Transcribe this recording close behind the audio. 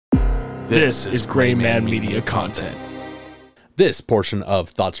This is Gray Man Media content. This portion of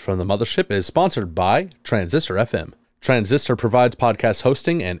Thoughts from the Mothership is sponsored by Transistor FM. Transistor provides podcast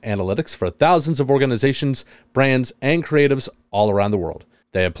hosting and analytics for thousands of organizations, brands, and creatives all around the world.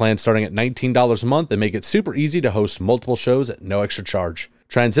 They have plans starting at $19 a month and make it super easy to host multiple shows at no extra charge.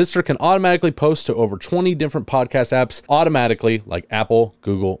 Transistor can automatically post to over 20 different podcast apps automatically, like Apple,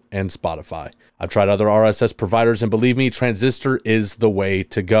 Google, and Spotify. I've tried other RSS providers, and believe me, Transistor is the way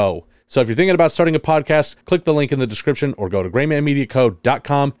to go. So if you're thinking about starting a podcast, click the link in the description or go to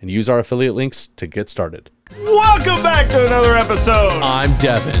graymanmediaco.com and use our affiliate links to get started. Welcome back to another episode. I'm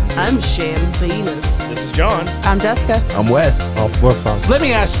Devin. I'm Shambeanus. This is John. I'm Jessica. I'm Wes. Let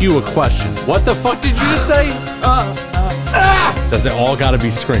me ask you a question. What the fuck did you just say? Does it all gotta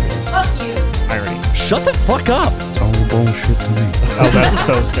be screaming? Fuck you. Irony. Shut the fuck up. It's all bullshit to me. Oh, that's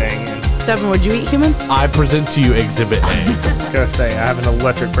so staying in. Devin, would you eat human? I present to you Exhibit A. Gotta say, I have an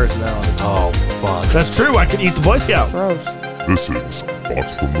electric personality. Oh, fuck. That's true. I could eat the Boy Scout. Gross. This is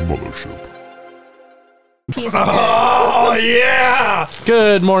Thoughts from the Mothership. Peas and Oh, yeah.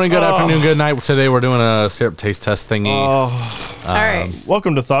 Good morning, good afternoon, good night. Today we're doing a syrup taste test thingy. All right.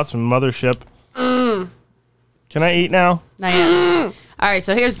 Welcome to Thoughts from Mothership. Can I eat now? Not yet. All right,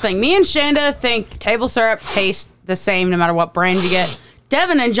 so here's the thing. Me and Shanda think table syrup tastes the same no matter what brand you get.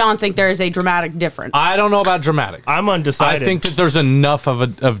 Devin and John think there is a dramatic difference. I don't know about dramatic. I'm I undecided. think that there's enough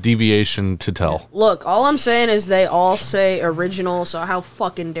of deviation to tell. Look, all I'm saying is they all say original, so how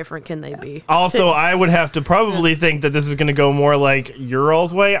fucking different can they be? Also, I would have to probably think that this is going to go more like your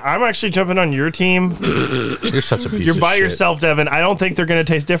all's way. I'm actually jumping on your team. You're such a piece You're of by shit. yourself, Devin. I don't think they're going to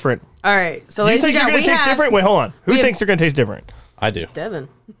taste different. All right, so You ladies and think they're gentlemen, going to taste different? Wait, hold on. Who thinks they're going to taste different? I do. Devin.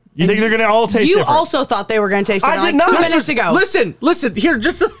 You think they're going to all taste You different? also thought they were going to taste I different did like not. 2 minutes ago. Listen, here,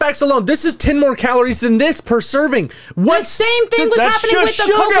 just the facts alone. This is 10 more calories than this per serving. What? The same thing was That's happening with just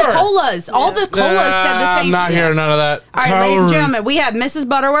the sugar. Coca-Colas. All the colas said the same I'm not thing. hearing none of that. All right, ladies and Calories. gentlemen, we have Mrs.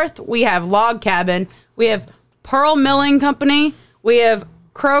 Butterworth, we have Log Cabin, we have Pearl Milling Company, we have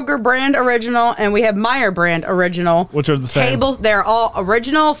Kroger brand original, and we have Meyer brand original. Which are the same. They're all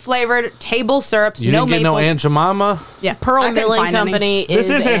original flavored table syrups. You no didn't get maple. no Aunt Jemima? Yeah, Pearl I couldn't Milling find any. Company This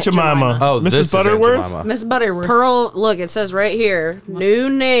is Aunt Jemima. Oh, Mrs. this is Aunt Butterworth? Jemima. Miss Butterworth. Pearl, look, it says right here, new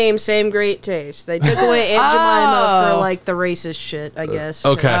name, same great taste. They took away Aunt Jemima for like the racist shit, I guess.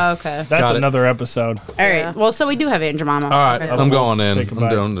 Okay. Okay. That's Got it. another episode. All right. Yeah. Well, so we do have Aunt Jemima. All right, Okay. I'm going in. Take a I'm bite.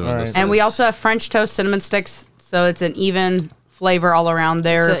 doing All right. this. And we also have French toast cinnamon sticks, so it's an even flavor all around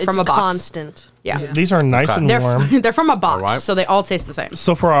there It's from a box. constant. Yeah. These are nice and warm. They're from a box, All right. so they all taste the same.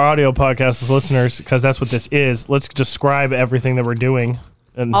 So for our audio podcast listeners, because that's what this is, let's describe everything that we're doing.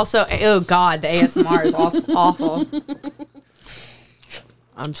 And Also, oh god, the ASMR is awful.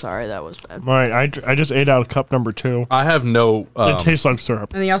 I'm sorry, that was bad. all right, I just ate out cup number 2. I have no. It tastes like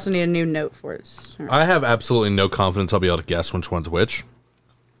syrup. And you also need a new note for it. I have absolutely no confidence I'll be able to guess which one's which.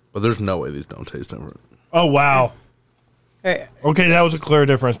 But there's no way these don't taste different. Oh wow. All right. Okay, that was a clear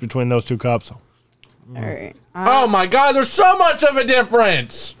difference between those two cups. All right. Oh my god, there's so much of a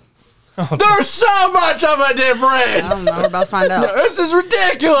difference! There's so much of a I difference! don't know. We're about to find out. This is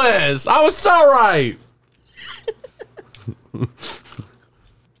ridiculous! I was so right!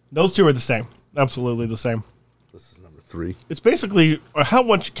 Those two are the same. Absolutely the same. This is number 3. It's basically how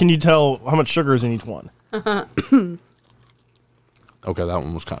much can you tell how much sugar is in each one? Okay, that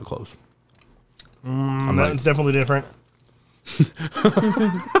one was kind of close. That's definitely different.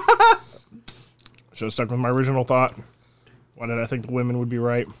 Should have stuck with my original thought. Why did I think the women would be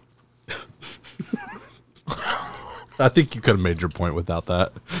right? I think you could have made your point without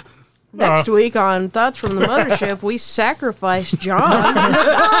that. Next week on Thoughts from the Mothership, we sacrifice John.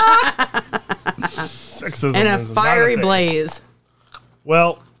 Sexism In a is not fiery thing. blaze.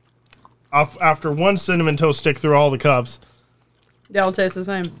 Well, after one cinnamon toast stick through all the cups, They all taste the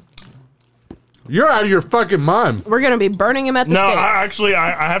same. You're out of your fucking mind. We're going to be burning him at the no, stake.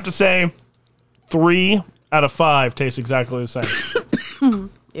 I have to say 3 out of 5 taste exactly the same.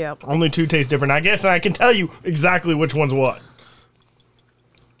 Yeah. Only 2 taste different. I guess I can tell you exactly which one's what.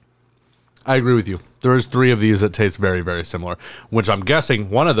 I agree with you. There is 3 of these that taste very, very similar, which I'm guessing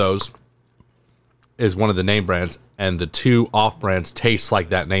one of those is one of the name brands, and the 2 off brands taste like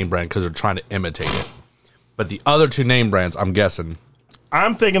that name brand because they're trying to imitate it. But the other 2 name brands, I'm guessing.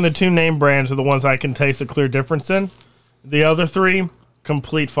 I'm thinking the 2 name brands are the ones I can taste a clear difference in. The other 3,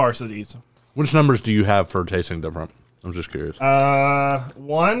 complete farcities. Which numbers do you have for tasting different? I'm just curious.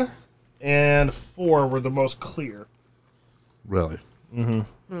 1 and 4 were the most clear. Really?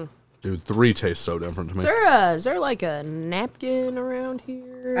 Mm-hmm. Dude, 3 tastes so different to me. Is there like a napkin around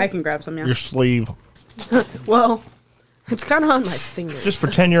here? I can grab some, yeah. Your sleeve. Well, It's kind of on my finger. Just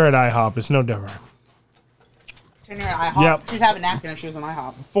pretend you're at IHOP. It's no different. IHOP. Yep. She'd have a napkin if she was in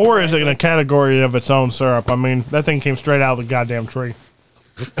IHOP. 4 is in a category of its own syrup. I mean, that thing came straight out of the goddamn tree.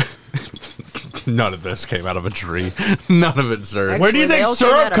 None of this came out of a tree. None of it, sir. Where do you Actually, they think all came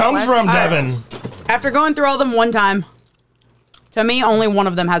syrup out of comes from, plastic Devin? After going through all them one time, to me, only one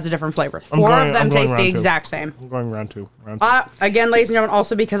of them has a different flavor. Four I'm of them going taste round the 2. exact same. I'm going round 2. Round 2. Again, ladies and gentlemen,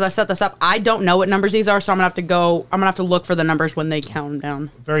 also because I set this up, I don't know what numbers these are, so I'm gonna have to look for the numbers when they count them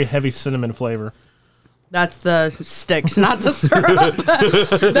down. Very heavy cinnamon flavor. That's the sticks, not the syrup.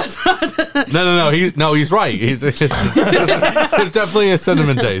 No. He's right. There's definitely a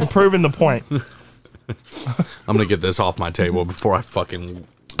cinnamon taste. Proving the point. I'm gonna get this off my table before I fucking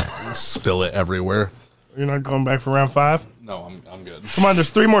spill it everywhere. You're not going back for round 5? No, I'm good. Come on, there's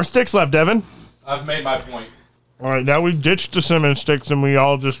 3 more sticks left, Devin. I've made my point. All right, now we've ditched the cinnamon sticks and we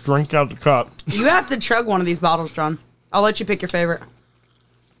all just drink out the cup. You have to chug one of these bottles, John. I'll let you pick your favorite.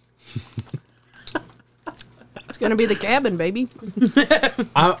 It's gonna be the cabin, baby.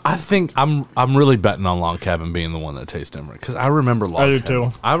 I think I'm really betting on Log Cabin being the one that tastes different because I remember Log I do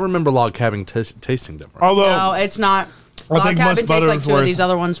Cabin. too. I remember Log Cabin tasting different. Although No, it's not. I Log think Cabin most tastes like Butterworth 2 of these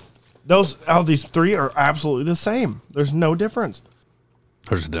other ones. these 3 are absolutely the same. There's no difference.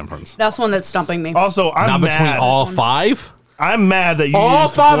 There's a difference. That's one that's stumping me. Also, I'm Not between mad. all 5. I'm mad that you All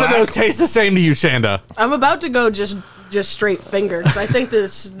used 5 of black those taste the same to you, Shanda. I'm about to go just straight finger because I think the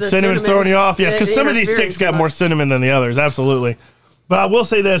cinnamon's throwing you off. Yeah, because some of these sticks got more cinnamon than the others. Absolutely. But I will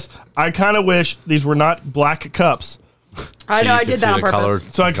say this: I kind of wish these were not black cups, I know, I did that on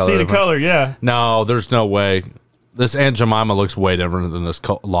purpose. so I could see the color. Yeah. No, there's no way. This Aunt Jemima looks way different than this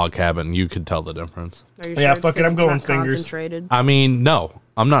Log Cabin. You could tell the difference. Are you Yeah, sure fuck it's it, 'cause I'm it's going not fingers. Concentrated I mean, no,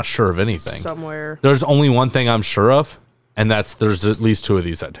 I'm not sure of anything. somewhere. There's only one thing I'm sure of, and there's at least 2 of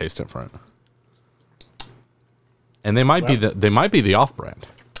these that taste different. And they might be the off-brand.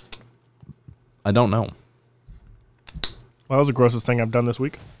 I don't know. Well, that was the grossest thing I've done this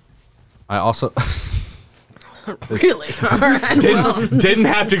week. I also Really? All right. didn't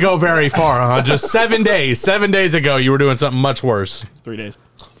have to go very far, huh? Just 7 days. 7 days ago, you were doing something much worse. 3 days.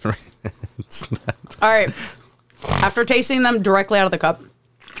 All right. After tasting them directly out of the cup,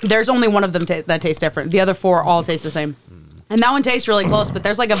 there's only one of them that tastes different. The other 4 all taste the same. And that one tastes really close, but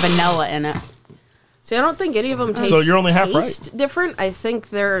there's like a vanilla in it. See, I don't think any of them taste. So you're only half right. taste different. I think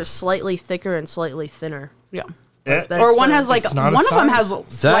they're slightly thicker and slightly thinner. Yeah. Yeah, That's Or one the- has like, It's not a one of them has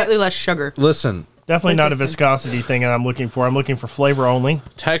science. slightly less sugar. Listen, definitely not a viscosity thing I'm looking for. I'm looking for flavor only.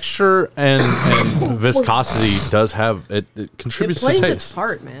 texture and viscosity does have it It contributes to plays its taste.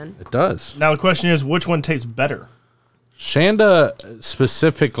 part, man. It does. Now the question is, which one tastes better? Shanda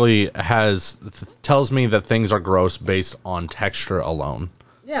specifically tells me that things are gross based on texture alone.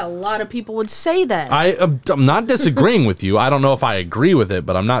 Yeah, a lot of people would say that. I'm not disagreeing with you. I don't know if I agree with it,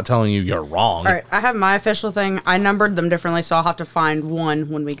 but I'm not telling you you're wrong. All right, I have my official thing. I numbered them differently, so I'll have to find one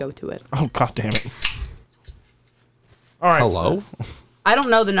when we go to it. Oh, god damn it. All right. Hello? I don't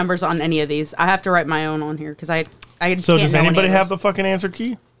know the numbers on any of these. I have to write my own on here because I So can't does know any anybody of have those. the fucking answer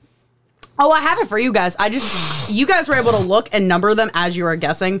key? Oh, I have it for you guys. You guys were able to look and number them as you were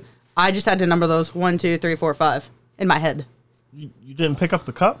guessing. I just had to number those 1, 2, 3, 4, 5 in my head. You didn't pick up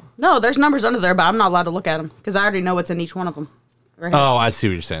the cup? No, there's numbers under there, but I'm not allowed to look at them because I already know what's in each one of them. Right here. Oh, I see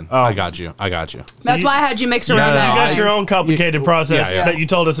what you're saying. I got you. That's you- why I had you mix You around that. got your own complicated process yeah. that you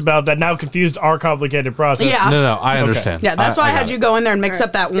told us about that now confused our complicated process. Yeah. No, I understand. Yeah, that's why I had got you it. go in there and mix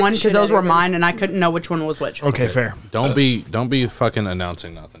up that Get the one shit because those out were of here. mine and I couldn't know which one was which. Okay, fair. Don't be fucking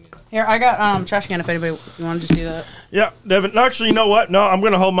announcing nothing yet. Here, I got trash can if anybody if you want to just do that. Yeah, Devin. No, actually, you know what? No, I'm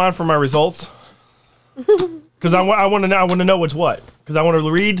going to hold mine for my results. Because I want to know what's what. Because I want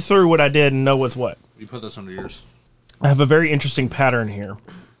to read through what I did and know what's what. You put this under yours. I have a very interesting pattern here.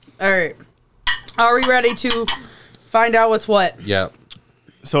 All right. Are we ready to find out what's what? Yeah.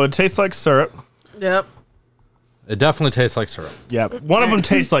 So it tastes like syrup. Yep. It definitely tastes like syrup. Yeah, one of them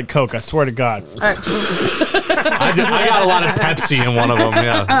tastes like Coke. I swear to God. All right. I got a lot of Pepsi in one of them.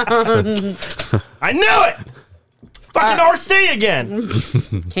 Yeah. I knew it. Fucking RC again.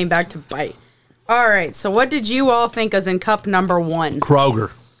 Came back to bite. All right. So what did you all think is in cup number 1?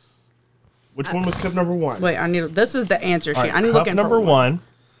 Kroger. Which one was cup number 1? Wait, I need. This is the answer sheet. All right, I need to cup look number for 1.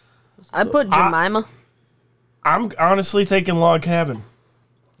 I put Jemima. I'm honestly thinking Log Cabin.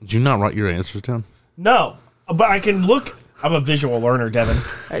 Did you not write your answers down? No, but I can look. I'm a visual learner, Devin. All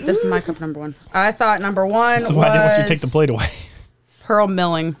right, this is my cup number 1. I thought number 1 So why didn't was you take the plate away? Pearl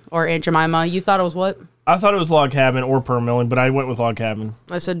Milling or Aunt Jemima. You thought it was what? I thought it was Log Cabin or Pearl Milling, but I went with Log Cabin.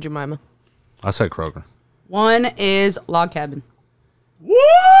 I said Jemima. I said Kroger. 1 is Log Cabin. Woo!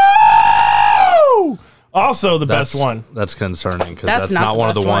 Also the best one. That's concerning because That's that's not not the one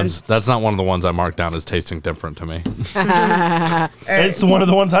of the best one. ones. That's not one of the ones I marked down as tasting different to me. It's one of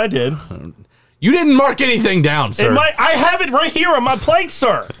the ones I did. You didn't mark anything down, sir. I have it right here on my plate,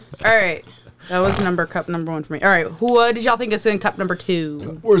 sir. All right. That was cup number 1 for me. All right. Who did y'all think is in cup number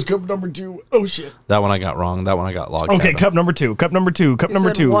 2? Where's cup number 2? Oh shit. That one I got wrong. That one I got log. Okay, cabin. cup number 2. Cup number 2. Cup You number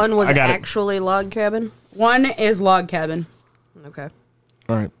said 2. one was I got actually log cabin. 1 is log cabin. Okay. it.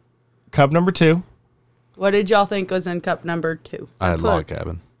 All right. Cup number 2. What did y'all think was in cup number 2? I had put- log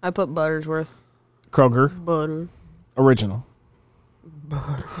cabin. I put Buttersworth. Kroger Butter. original.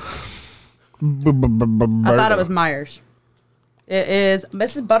 I thought it was Myers. It is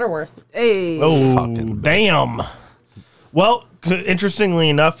Mrs. Butterworth. Hey. Oh, Fucking damn. Well, interestingly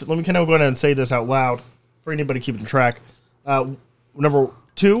enough, let me kind of go ahead and say this out loud for anybody keeping track. Number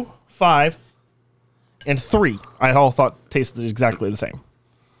 2, 5, and 3, I all thought tasted exactly the same.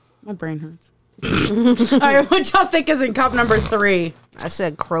 My brain hurts. All right, what y'all think is in cup number 3? I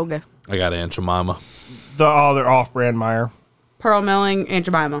said Kroger. I got Aunt Jemima. They're off-brand Meyer. Pearl Milling and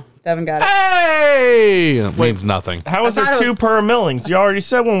Jemima. Devin got it. Hey, it means nothing. How is I there thought it 2 was- Pearl Millings? You already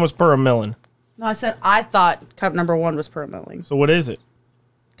said one was Pearl Milling. No, I said I thought cup number 1 was Pearl Milling. So what is it?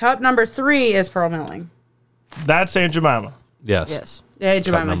 Cup number 3 is Pearl Milling. That's Aunt Jemima. Yes. Yes. Yeah,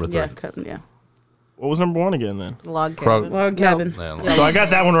 Jemima. number 3. Yeah, cup, yeah. What was number 1 again then? Log Krog- cabin. Log cabin. Yeah, So I got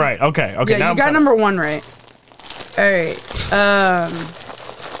that one right. Okay. Yeah, Now you I'm got kinda- number 1 right. All right.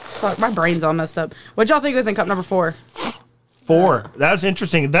 Fuck, my brain's all messed up. What y'all think was in cup number 4? 4. That's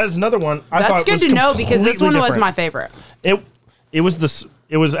interesting. That is another one. I thought That's good was to know because this completely one was different. my favorite. It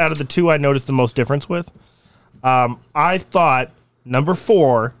was out of the 2 I noticed the most difference with. I thought number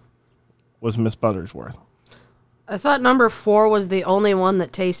 4 was Miss Buttersworth. I thought number 4 was the only one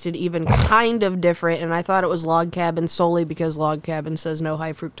that tasted even kind of different, and I thought it was log cabin solely because log cabin says no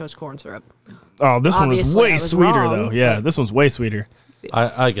high fructose corn syrup. Oh, this one was Obviously, I way was sweeter wrong, though. Yeah, this one's way sweeter.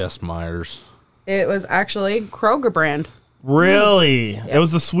 I guessed Myers. It was actually Kroger brand. Really? It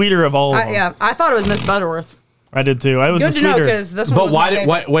was the sweeter of all of them. Yeah, I thought it was Miss Butterworth. I did too. I was Good the to know sweeter. because this one But was why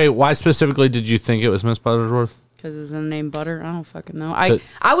my did why specifically did you think it was Miss Buttersworth? Because it's in the name Butter. I don't fucking know. So-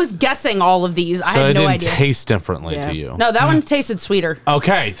 I was guessing all of these. I So it had no didn't idea. taste differently Yeah. to you. No, that one tasted sweeter.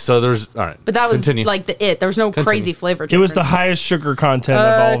 Okay, so there's all right. But that was Continue. like there was no crazy flavor to It was the difference. highest sugar content of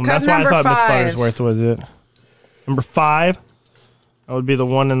all of them. cup That's why I number thought Miss 5. Buttersworth was it. Number 5, that would be the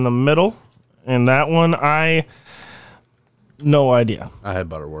one in the middle, and that one no idea. I had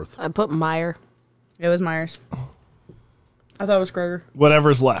Butterworth. I put Meyer. It was Myers. I thought it was Kroger.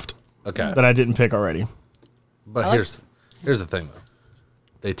 Whatever's left Okay, that I didn't pick already. but here's the thing though.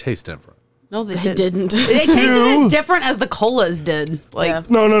 They taste different. No, they It didn't. didn't. They tasted as different as the colas did. Like, Yeah.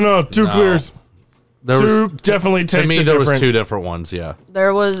 No. 2 No. clears. There 2 was definitely to tasted me there different. was 2 different ones. Yeah.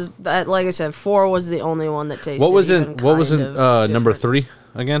 There was that, like I said, 4 was the only one that tasted. What was even in What was kind in of number different.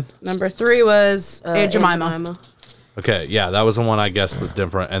 3 again? number 3 was Aunt Jemima. Okay, yeah, that was the one I guessed was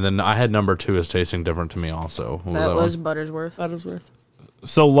different, and then I had number 2 as tasting different to me also. What That was one? Buttersworth. Buttersworth.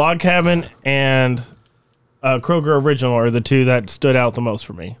 So Log Cabin and Kroger Original are the 2 that stood out the most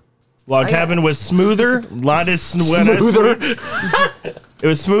for me. Log Cabin was smoother, not as smoother. It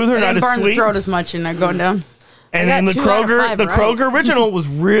was smoother, I not didn't as burn the sweet. throat as much and they're going down. And I then the got 2 out of Kroger, 5 the right. Kroger Original was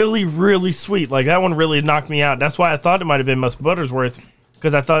really, really sweet. Like that one really knocked me out. That's why I thought it might have been Miss Buttersworth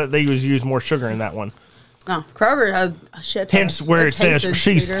because I thought they used more sugar in that one. No, Kroger has a shit ton. Hence where it says tasted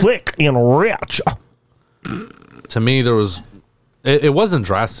she's sweeter. thick and rich. To me, there was. It wasn't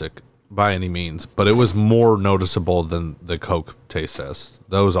drastic by any means, but it was more noticeable than the Coke taste test.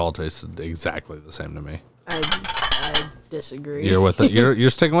 Those all tasted exactly the same to me. I disagree. You're with it. You're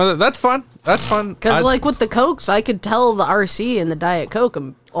sticking with it. That's fun. That's fun. Because like with the Cokes, I could tell the RC and the Diet Coke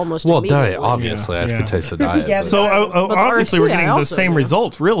almost well, immediately. diet. Obviously, I Yeah. could taste the diet. Yeah, but- So But the obviously we're RC I getting the also same know.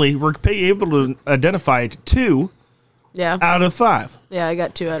 results. Really, we're able to identify 2 Yeah, out of 5. yeah, I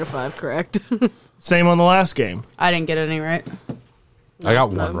got 2 out of 5 correct. Same on the last game. I didn't get any right. I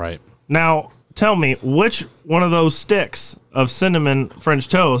got one right. Now, tell me, which one of those sticks of cinnamon French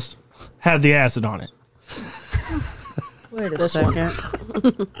toast had the acid on it? Wait a second.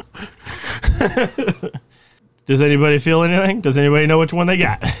 Does anybody feel anything? Does anybody know which one they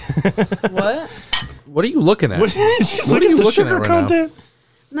got? What? What are you looking at? She's What are looking you at the looking sugar at right now? content.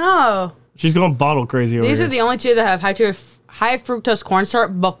 No. She's going bottle crazy over These here. are the only 2 that have high fructose corn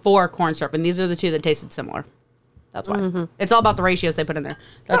syrup before corn syrup, and these are the 2 that tasted similar. That's why. It's all about the ratios they put in there.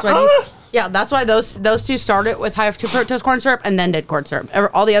 That's why these. Yeah, that's why those 2 started with high fructose corn syrup and then did corn syrup.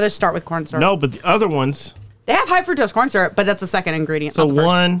 All the others start with corn syrup. No, but the other ones. They have high fructose corn syrup, but that's the second ingredient. So not the first.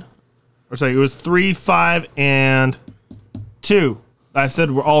 1, or sorry, it was 3, 5, and 2 I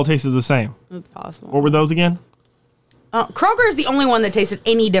said we're all tasted the same. It's possible. What were those again? Kroger is the only one that tasted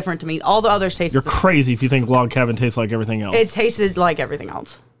any different to me. All the others tasted. You're crazy if you think Log Cabin tastes like everything else. It tasted like everything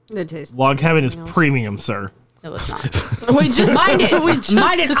else. It tastes. Log Cabin is premium, sir. It was not. We just Mind it. we just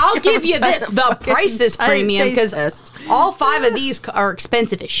Mind it. I'll give you this. The price is premium because test. all 5 of these are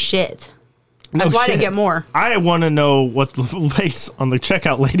expensive as shit. That's why I didn't get more. I want to know what the face on the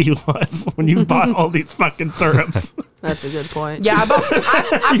checkout lady was when you bought all these fucking syrups. That's a good point. Yeah,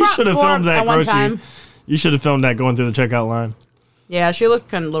 I You brought should have 4 filmed that at one grocery. time. You should have filmed that going through the checkout line. Yeah, she looked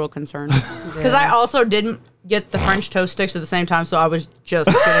kind of a little concerned. Because I also didn't get the French toast sticks at the same time, so I was just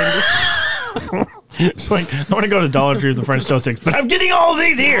getting this. It's like, I want to go to Dollar Tree with the French toast sticks, but I'm getting all of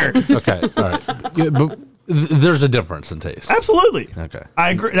these here. Okay, all right. Yeah, but there's a difference in taste. Absolutely. Okay.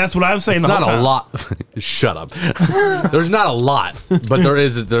 I agree. That's what I was saying It's the whole not a time. lot. Shut up. There's not a lot, but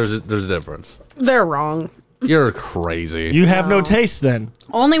there's a difference. They're wrong. You're crazy. You have no taste then.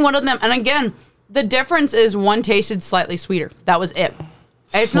 Only one of them. And again, the difference is one tasted slightly sweeter. That was it.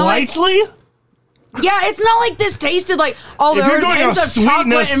 It's not like, Slightly? yeah, it's not like this tasted like, oh, If there you're was going hints off of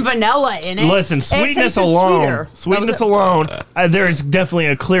chocolate sweetness- and vanilla in it. Listen, It sweetness tasted alone. sweeter. Sweetness That was alone. There is definitely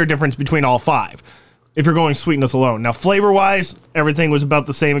a clear difference between all 5. If you're going sweetness alone. Now, flavor-wise, everything was about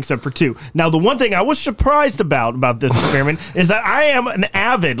the same except for 2. Now, the one thing I was surprised about this experiment is that I am an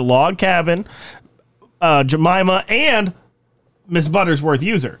avid Log Cabin, Jemima, and Miss Buttersworth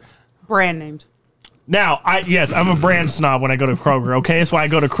user. brand names. Now, I'm a brand snob when I go to Kroger, okay? That's why I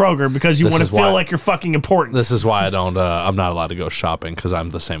go to Kroger, because you This want to is why- feel like you're fucking important. This is why I'm not allowed to go shopping because I'm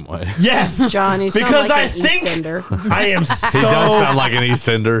the same way. Yes! John, you sound because like I an think Eastender. I am He does sound so... like an East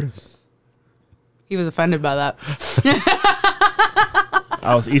Ender. He was offended by that.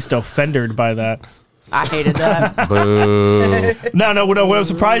 I was East offended by that. I hated that. Boo. No, what I'm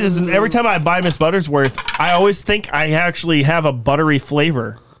surprised is every time I buy Miss Buttersworth, I always think I actually have a buttery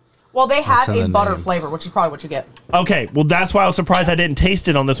flavor. Well, they had in a the butter name. flavor, which is probably what you get. Okay, well, that's why I was surprised I didn't taste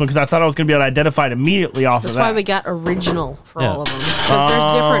it on this one, because I thought I was going to be able to identify it immediately off That's of that. why we got original for Yeah. all of them. Because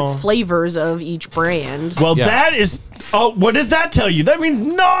there's different flavors of each brand. Well, Yeah. that is... Oh, what does that tell you? That means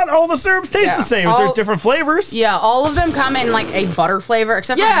not all the syrups taste Yeah. the same. If there's different flavors. Yeah, all of them come in like a butter flavor,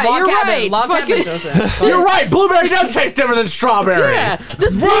 except Yeah, for Log you're Cabin. right. Log Fucking- Cabin doesn't. You're right. Blueberry does taste different than strawberry. Yeah,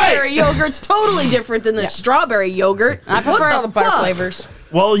 this blueberry yogurt's totally different than the strawberry yogurt. I prefer all the butter fuck? flavors.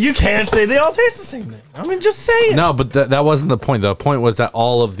 Well, you can't say they all taste the same thing. I mean, just say it. No, but that wasn't the point. The point was that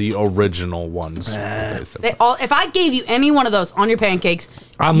all of the original ones. taste different. They all. If I gave you any one of those on your pancakes,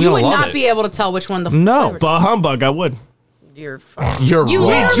 I'm you gonna would love not it. be able to tell which one the No. flavor. But humbug, I would. You're You're You wrong.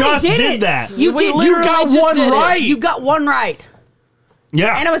 literally just did did it. that. You We did. literally got just one did it. right. You got one right,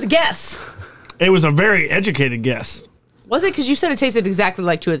 Yeah. and it was a guess. It was a very educated guess. Was it because you said it tasted exactly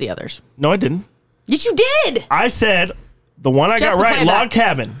like 2 of the others? No, I didn't. Yes, you did. I said the one I got Justin, right, play it Log back.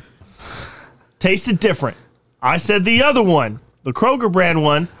 Cabin, tasted different. I said the other one, the Kroger brand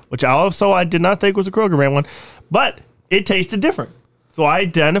one, which I did not think was a Kroger brand one, but it tasted different. So I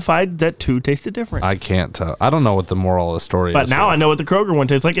identified that 2 tasted different. I can't tell. I don't know what the moral of the story But is. now I know what the Kroger one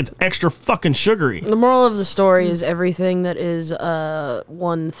tastes like. It's extra fucking sugary. The moral of the story is everything that is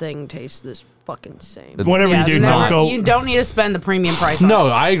one thing tastes this fucking same. Whenever Yeah, you do, it's don't never- go. You don't need to spend the premium price. On No,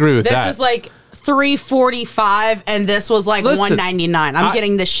 it. I agree with This that. is like $3.45, and this was like Listen, $1.99. I'm I-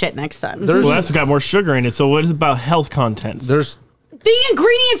 getting this shit next time. there's Well, that's got more sugar in it. So what is about health contents? there's The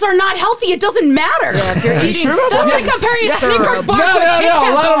ingredients are not healthy. It doesn't matter. If you're eating sure about That's that? like comparing a syrup. Snickers bar no, to a Kit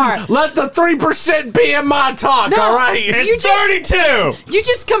Kat bar. let the 3% be in my talk. No. All right, it's 32. You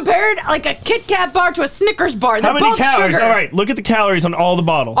just compared like a Kit Kat bar to a Snickers bar. They're How many both calories? sugar. All right, look at the calories on all the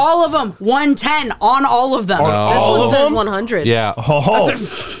bottles. All of them, 110 on all of them. This all one of says them? 100. yeah. Oh,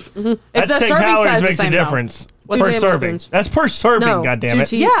 It's that the 10 serving calories size the makes a same, though. difference. What's Per tablespoons? serving. That's per serving, No,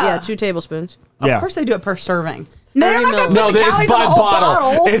 goddammit. Yeah. 2 tablespoons. Yeah. Of course they do it per serving. No, they're 30 not gonna mil. put No, the it's calories by on the whole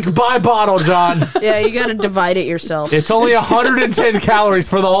bottle. It's by bottle, John. Yeah, you got to divide it yourself. It's only 110 calories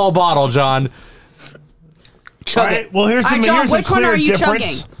for the whole bottle, John. Chug All right, it. well, here's All some- right, John, here's a which one clear are you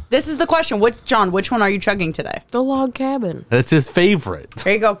difference. chugging? This is the question. Which one are you chugging today? the log cabin. That's his favorite.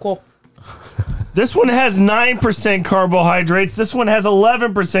 There you go. Cool. This one has 9% carbohydrates. This one has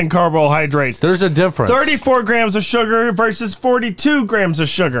 11% carbohydrates. There's a difference. 34 grams of sugar versus 42 grams of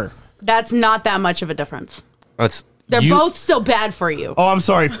sugar. That's not that much of a difference. That's They're you- both still bad for you. Oh, I'm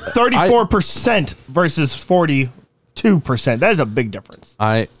sorry. 34% versus 42%. That is a big difference.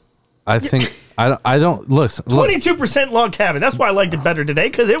 I think I don't look. 22% Log Cabin. That's why I liked it better today,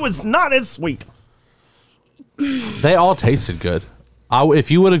 because it was not as sweet. They all tasted good.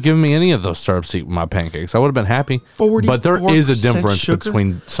 If you would have given me any of those syrups to eat with my pancakes, I would have been happy. But there is a 44% difference sugar?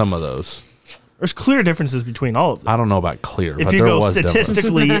 between some of those. There's clear differences between all of them. I don't know about clear, If but you there go was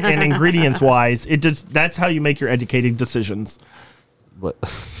statistically and ingredients wise, that's how you make your educated decisions. But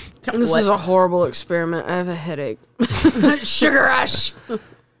This is a horrible experiment. I have a headache. Sugar rush.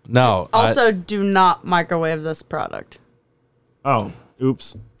 no. Also, do not microwave this product. Oh,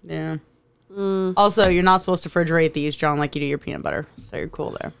 oops. Yeah. Also, you're not supposed to refrigerate these, John, like you do your peanut butter. So you're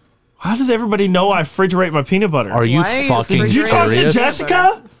cool there. How does everybody know I refrigerate my peanut butter? are you Why are you fucking Did you talk to serious?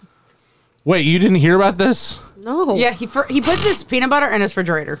 Jessica? Wait, you didn't hear about this? No. Yeah, he puts his peanut butter in his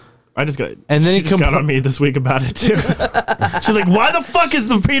refrigerator. I just got. And then she he just got on me this week about it too. She's like, "Why the fuck is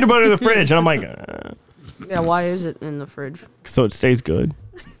the peanut butter in the fridge?" And I'm like, Yeah, why is it in the fridge? "So it stays good."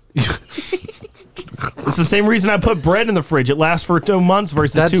 It's the same reason I put bread in the fridge. It lasts for 2 months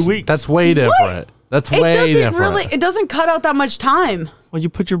versus 2 weeks. That's way different. That's way different. It doesn't cut out that much time. Well, you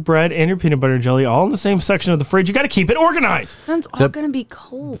put your bread and your peanut butter and jelly all in the same section of the fridge. You got to keep it organized. That's all going to be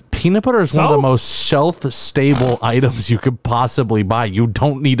cold. Peanut butter is one of So? the most shelf-stable items you could possibly buy. You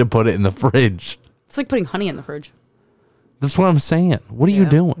don't need to put it in the fridge. It's like putting honey in the fridge. That's what I'm saying. What are you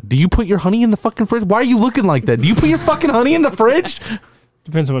doing? Do you put your honey in the fucking fridge? Why are you looking like that? Do you put your fucking honey in the fridge?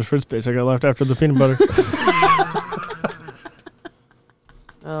 Depends how much fridge space I got left after the peanut butter.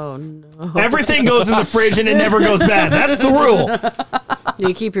 Oh no. Everything goes in the fridge and it never goes bad. That's the rule. Do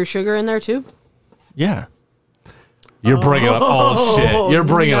you keep your sugar in there too? Yeah. You're bringing up old shit. You're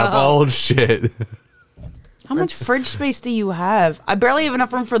bringing up old shit. How much fridge space do you have? I barely have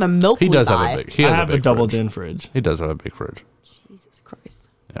enough room for the milk. He we does buy. have a big. He I has have a a big double fridge. din fridge. He does have a big fridge. Jesus Christ.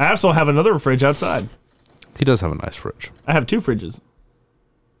 I also have another fridge outside. He does have a nice fridge. I have 2 fridges.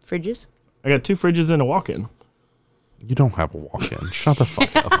 Fridges? I got 2 fridges and a walk-in. You don't have a walk-in. Shut the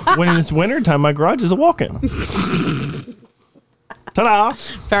fuck up. When it's wintertime, my garage is a walk-in. Ta-da!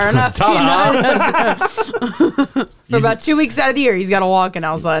 Fair enough. Ta-da. For about 2 weeks out of the year, he's got to walk in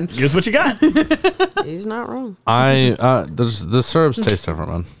outside. Here's what you got. He's not wrong. The syrups taste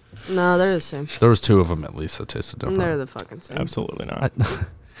different, man. No, they're the same. There was 2 of them at least that tasted different. They're the fucking same. Absolutely not.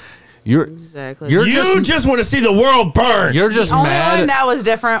 You're Exactly. You're You just want to see the world burn. you're just The only mad. one that was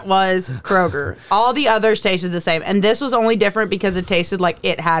different was Kroger. All the others tasted the same. And this was only different because it tasted like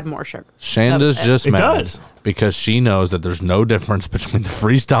it had more sugar. Shanda's just It mad does. because she knows that there's no difference between the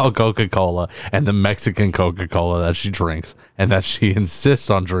freestyle Coca-Cola and the Mexican Coca-Cola that she drinks and that she insists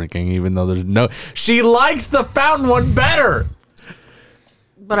on drinking, even though there's no. She likes the fountain one better.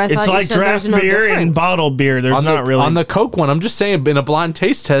 But I It's thought you like said draft there's no beer difference. and bottled beer. There's not really. On the Coke one. I'm just saying, in a blind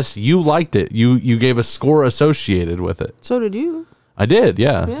taste test, you liked it. You gave a score associated with it. So did you. I did,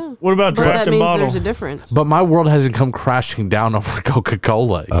 yeah. Yeah. What about But draft that and means bottle? there's a difference. But my world hasn't come crashing down over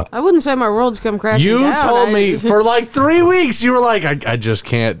Coca-Cola. I wouldn't say my world's come crashing You down. told I- me for like 3 weeks, you were like, I just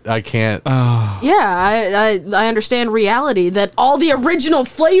can't, I can't. Yeah, I understand reality that all the original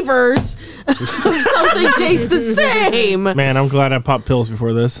flavors of something taste the same. Man, I'm glad I popped pills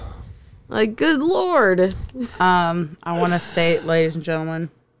before this. Like, good lord. I want to state, ladies and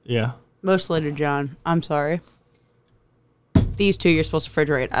gentlemen, Yeah. mostly to John, I'm sorry. These 2 you're supposed to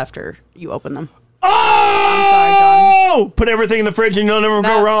refrigerate after you open them. Oh! Put everything in the fridge and you'll never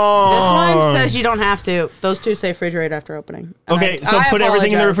go wrong. This one says you don't have to. Those 2 say refrigerate after opening. And Okay, I- so I put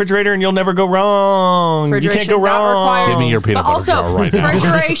everything in the apologize. refrigerator and you'll never go wrong. You can't Refrigeration go not wrong. required. Give me your peanut But butter also, jar right now.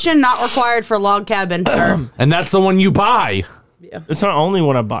 refrigeration not required for log cabin syrup. And that's the one you buy. It's not only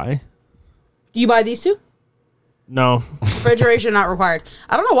one I buy. Do you buy these 2? No. Refrigeration not required.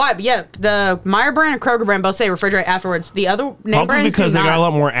 I don't know why, but yeah, the Meyer brand and Kroger brand both say refrigerate afterwards. The other name Probably brands because do they not. got a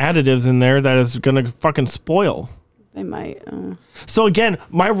lot more additives in there that is going to fucking spoil. They might. So again,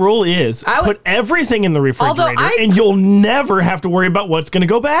 my rule is I would- put everything in the refrigerator Although I- and you'll never have to worry about what's going to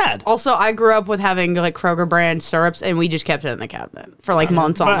go bad. Also, I grew up with having like Kroger brand syrups, and we just kept it in the cabinet for like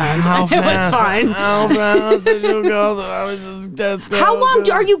months on end. It was fine. How fast did you go? How long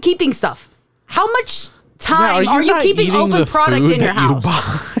are you keeping stuff? How much time Yeah, are you not keeping eating open the product food in your that you house?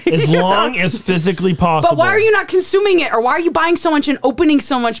 buy? As long as physically possible. But why are you not consuming it, or why are you buying so much and opening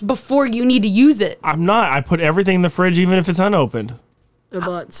so much before you need to use it? I'm not. I put everything in the fridge even if it's unopened. I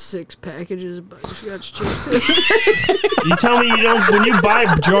bought 6 packages of butterscotch chips. You tell me you don't, when you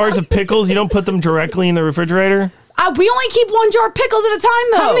buy jars of pickles, you don't put them directly in the refrigerator? We only keep 1 jar of pickles at a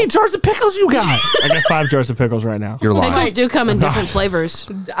time, though. How many jars of pickles you got? I got 5 jars of pickles right now. You're lying. Pickles do come in different flavors.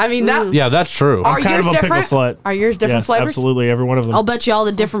 I mean, that. Yeah, that's true. Are kind yours of a different? pickle slut. Are yours different Yes, flavors? absolutely. Every one of them. I'll bet you all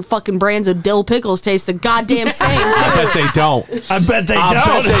the different fucking brands of dill pickles taste the goddamn same. I bet they don't. I bet they I bet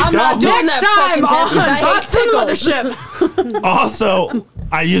don't. they I'm not doing Next that fucking time test because I on hate Thoughts from the pickles. Mothership. Also,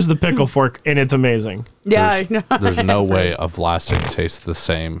 I use the pickle fork and it's amazing. Yeah, I know. There's no way a Vlasic tastes the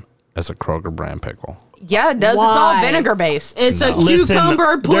same as a Kroger brand pickle. Yeah, it does. It's all Why? vinegar based. It's a Listen,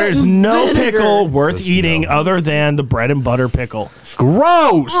 cucumber put there's in no vinegar. pickle worth There's eating no- other than the bread and butter pickle.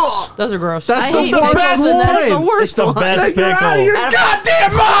 Gross. Those are gross. I That's hate the pickles, best and that's the one. worst It's the one. best You're out of your pickle.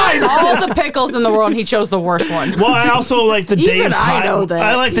 goddamn mind. all the pickles in the world, he chose the worst one. Well, I also like the Even Dave's I hot. know that.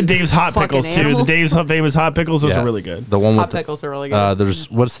 I like the Dave's hot Fucking pickles too. animal. The Dave's famous hot pickles. Those are really good. The one with Hot pickles are really good. there's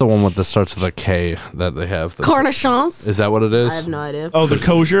what's the one with that starts with a K that they have? Cornichons? Is that what it is? I have no idea. Oh, the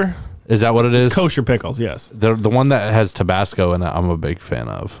kosher. Is that what it is? Kosher pickles, yes. The one that has Tabasco in it, I'm a big fan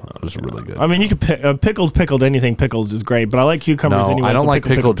of. It was really good. I mean, you could pickled anything pickles is great, but I like cucumbers No, anyway. I don't so like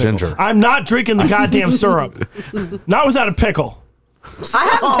pickle, pickled ginger. I'm not drinking the goddamn syrup. Not without a pickle. I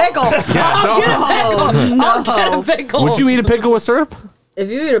have a pickle. I'll get a pickle. Would you eat a pickle with syrup? If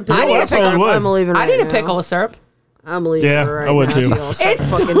you eat a pickle, I need a with pickle. syrup, would. I'm leaving right I need a now. pickle with syrup. I'm leaving Yeah, right I would now. too. If you all start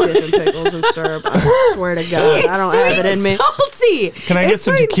It's fucking dipping pickles in syrup. I swear to God, I don't have it in me. Salty. Can I get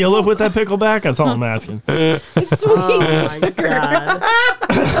some tequila with that pickle back? That's all I'm asking. It's sweet. Oh my God.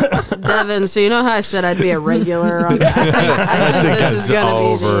 Devin, so you know how I said I'd be a regular on I think this is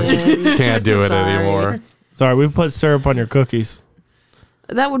going to be the end. Can't do it Sorry. anymore. Sorry, we put syrup on your cookies.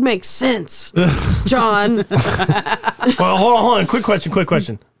 That would make sense, John. Well, hold on. Quick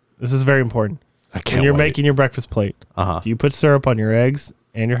question. This is very important. I can't. When you're wait. making your breakfast plate, do you put syrup on your eggs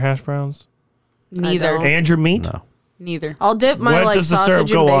and your hash browns Neither. don't. and your meat? No. Neither. I'll dip my What like does the syrup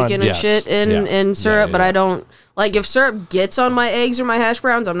sausage and go on? bacon and Yes. shit Yeah. in syrup, Yeah, but yeah. I don't like if syrup gets on my eggs or my hash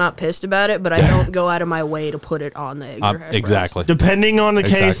browns. I'm not pissed about it, but I don't go out of my way to put it on the eggs or hash browns. Exactly. Depending on the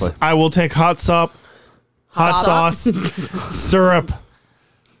case, Exactly. I will take hot sauce, syrup,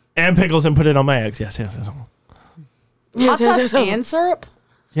 and pickles and put it on my eggs. Yes. Hot sauce and syrup?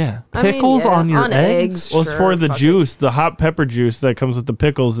 Yeah. I mean, Pickles yeah, on your eggs? Well, it's sure, for the fuck it. juice, the hot pepper juice that comes with the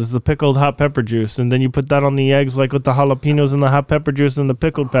pickles is the pickled hot pepper juice, and then you put that on the eggs, like with the jalapenos and the hot pepper juice and the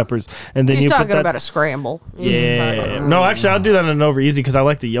pickled peppers, and then He's you put talking that. about a scramble. Yeah. No, actually, I'll do that in an over easy because I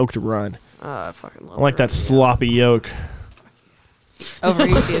like the yolk to run. I fucking love I like it. that sloppy yolk. Over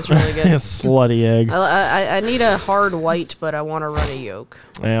easy is really Yeah, good. slutty egg. I need a hard white, but I want to run a yolk.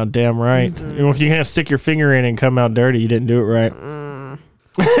 Yeah, damn right. You know, if you can't stick your finger in and come out dirty, you didn't do it right.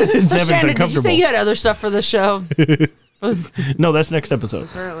 Devin's So Shannon, did you uncomfortable. say you had other stuff for the show? No, that's next episode.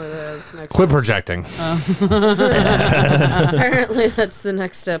 Apparently that's next. Quit projecting. Apparently that's the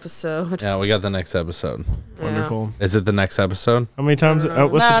next episode. Yeah, we got the next episode. Wonderful. Is it the next episode? How many times? What's No,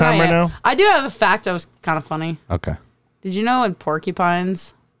 the not time right yet. now? I do have a fact that was kind of funny. Okay. Did you know in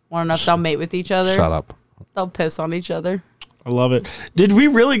porcupines, one enough they'll mate with each other? Shut up. They'll piss on each other. I love it. Did we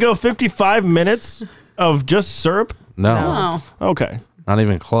really go 55 minutes of just syrup? No, Oh, Okay. not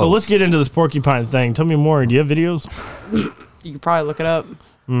even close. So let's get into this porcupine thing. Tell me more. Do you have videos? you could probably look it up.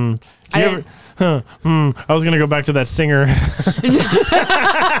 Do you I ever, I was going to go back to that singer. I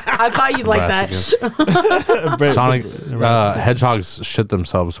thought you'd like that. Sonic hedgehogs shit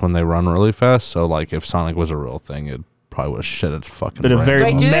themselves when they run really fast. So like, if Sonic was a real thing, it probably would have shit its fucking. Been a brains very out.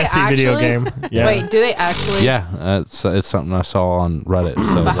 Wait, do they messy video actually? game. Yeah. Wait, do they actually? Yeah, it's something I saw on Reddit.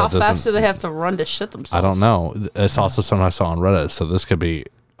 So But how that fast do doesn't. they have to run to shit themselves? I don't know. It's also something I saw on Reddit. So this could be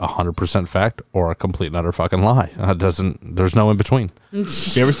 100% fact or a complete and utter fucking lie. It doesn't. There's no in between. You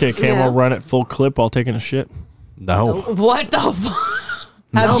ever see a camel Yeah. run at full clip while taking a shit? No, What the fuck?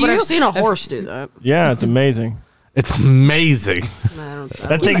 No, but you? I've seen a horse do that. Yeah, it's amazing. it's amazing.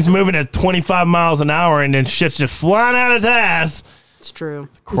 That thing's moving at 25 miles an hour and then shit's just flying out its ass. It's true.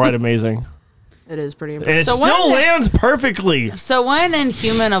 Quite amazing. It is pretty And impressive. it So still when- lands perfectly. So when in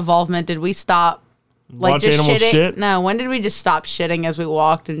human evolvement did we stop, like Watch just animals shitting? shit? No, when did we just stop shitting as we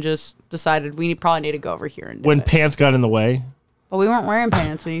walked and just decided we probably need to go over here and do When it? pants got in the way. But we weren't wearing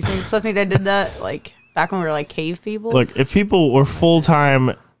pants. And you think so? I think they did that like back when we were like cave people. Look, if people were full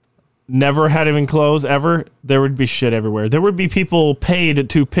time, never had even clothes ever, there would be shit everywhere. There would be people paid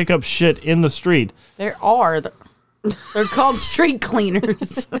to pick up shit in the street. There are. They're called street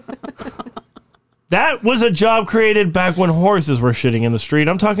cleaners. That was a job created back when horses were shitting in the street.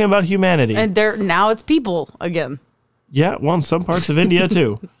 I'm talking about humanity. And now it's people again. Yeah, well, in some parts of India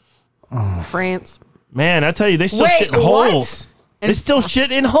too. France. Man, I tell you, they still Wait, shit in what? holes. They still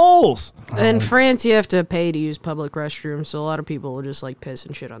shit in holes. In France, you have to pay to use public restrooms, so a lot of people will just like piss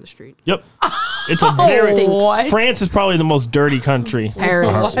and shit on the street. Yep. It's a very. Stinks. What? France is probably the most dirty country.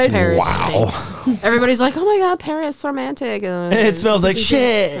 Paris. What? Paris. Stinks. Everybody's like, "Oh my god, Paris, romantic." It smells like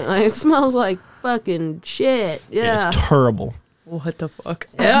shit. It smells like fucking shit. Yeah. It's terrible. What the fuck?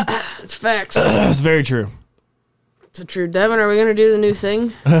 Yeah. It's facts. That's very true. It's true. Devin, are we gonna do the new thing?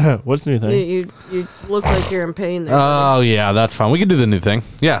 What's the new thing? You look like you're in pain there. Oh yeah, that's fine. We can do the new thing.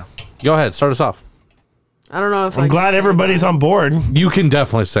 Yeah, go ahead. Start us off. I don't know if I'm glad everybody's on board. You can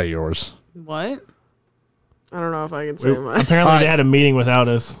definitely say yours. What? I don't know if I can say much. Apparently, they had a meeting without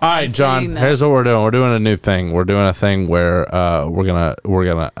us. All right, John. Saying that. Here's what we're doing. We're doing a new thing. We're doing a thing where we're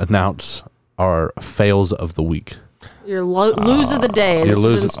gonna announce our fails of the week. Your lose of the day. Your This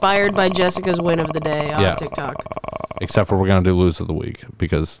lose- is inspired by Jessica's win of the day on Yeah. TikTok. Except for we're gonna do lose of the week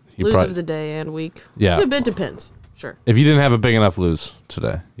because Lose of the day and week. Yeah. It depends. Sure. If you didn't have a big enough lose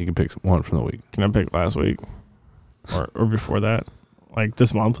today, you can pick one from the week. Can I pick last week? Or before that? Like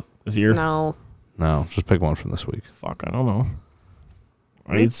this month? This year? No. No, just pick one from this week. Fuck, I don't know.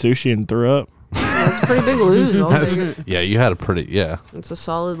 I ate sushi and threw up. That's a pretty big lose. I'll take it. Yeah, you had a pretty It's a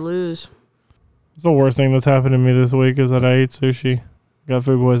solid lose. It's the worst thing that's happened to me this week is that I ate sushi. Got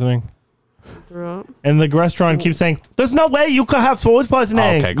food poisoning. Threw up. And the restaurant keeps saying, there's no way you could have food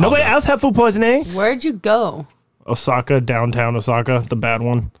poisoning. Okay, calm Nobody down. else have food poisoning. Where'd you go? Osaka, downtown Osaka, the bad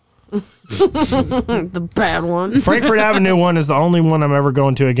one. The bad one. Frankfurt Avenue one is the only one I'm ever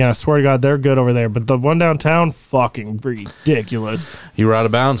going to again. I swear to God, they're good over there. But the one downtown, fucking ridiculous. You were out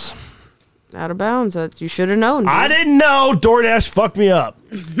of bounds. Out of bounds. That you should have known. I dude. didn't know DoorDash fucked me up.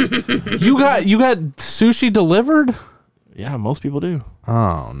 You got sushi delivered? Yeah, most people do.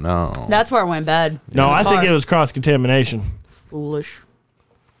 Oh no. That's where I went bad. No, In the I think car. it was cross-contamination. Foolish.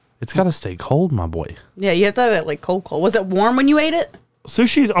 It's gotta stay cold, my boy. Yeah, you have to have it like cold. Was it warm when you ate it?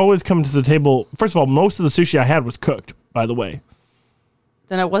 Sushi's always come to the table. First of all, most of the sushi I had was cooked, by the way.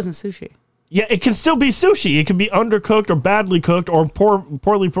 Then it wasn't sushi. Yeah, it can still be sushi. It can be undercooked or badly cooked or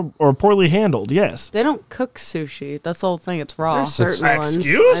poorly handled. Yes. They don't cook sushi. That's the whole thing. It's raw. There's certain ones.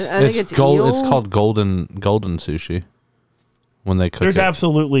 Excuse? I think it's gold. eel. It's called golden sushi. When they cook There's it.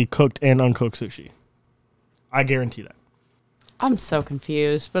 absolutely cooked and uncooked sushi. I guarantee that. I'm so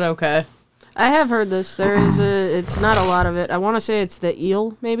confused, but okay. I have heard this. There is it's not a lot of it. I want to say it's the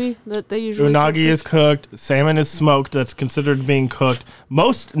eel, maybe, that they usually serve Unagi is cooked. Salmon is smoked. That's considered being cooked.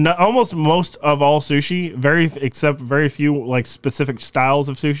 Almost most of all sushi, except very few like specific styles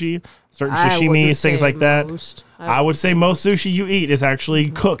of sushi, certain I sashimi, wouldn't things say like that. most. I would say most sushi you eat is actually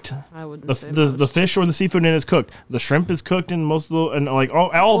cooked. I wouldn't The, say the most. fish or the seafood in it is cooked. The shrimp is cooked in most of the and like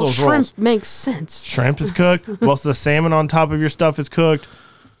all Well, those shrimp rolls. makes sense. Shrimp is cooked. Most of the salmon on top of your stuff is cooked.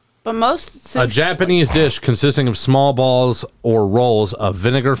 But most sushi, A Japanese dish consisting of small balls or rolls of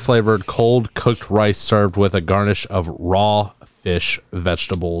vinegar-flavored cold cooked rice served with a garnish of raw fish,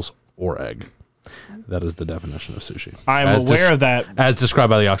 vegetables, or egg. That is the definition of sushi. I am As aware of that. As described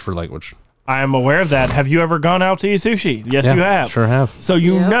by the Oxford language. I am aware of that. Have you ever gone out to eat sushi? Yes, you have. Sure have. So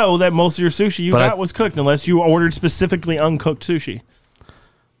you Yep. know that most of your sushi you But I got was cooked, unless you ordered specifically uncooked sushi.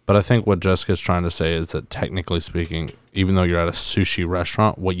 But I think what Jessica's trying to say is that technically speaking, even though you're at a sushi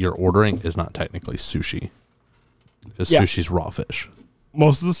restaurant, what you're ordering is not technically sushi. Because Yeah. sushi's raw fish.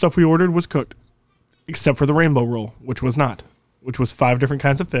 Most of the stuff we ordered was cooked, except for the rainbow roll, which was not, which was 5 different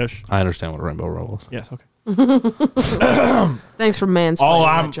kinds of fish. I understand what a rainbow roll is. Yes, okay. Thanks for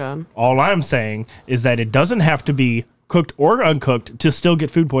mansplaining that, John. All I'm saying is that it doesn't have to be cooked or uncooked to still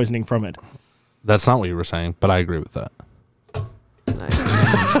get food poisoning from it. That's not what you were saying, but I agree with that.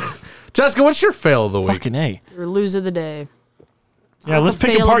 Jessica, what's your fail of the week? Fucking A. Your lose of the day. Yeah, let's the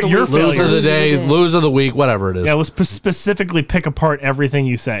pick fail of apart the your week. Lose failure. of the Lose of the day, day. lose of the week, whatever it is. Yeah, let's specifically pick apart everything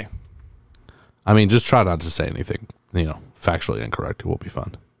you say. I mean, just try not to say anything, factually incorrect. It will be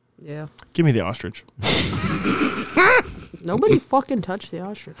fun. Yeah. Give me the ostrich. Nobody fucking touched the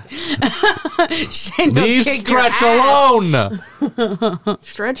ostrich. Shane, don't Leave kick your Stretch ass. alone.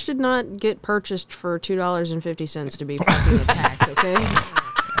 Stretch did not get purchased for $2.50 to be fucking attacked, okay?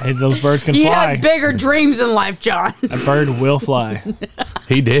 Hey, those birds can He fly. has bigger dreams in life, John. A bird will fly.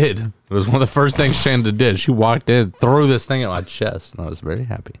 He did. It was one of the first things Shanda did. She walked in, threw this thing at my chest, and I was very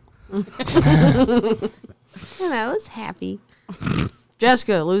happy. And I was happy.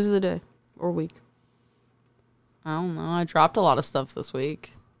 Jessica, lose of the day or week. I don't know. I dropped a lot of stuff this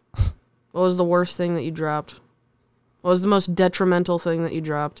week. What was the worst thing that you dropped? What was the most detrimental thing that you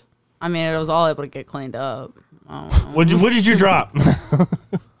dropped? I mean, it was all able to get cleaned up. I don't know. What did you drop?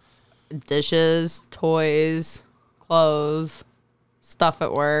 Dishes, toys, clothes, stuff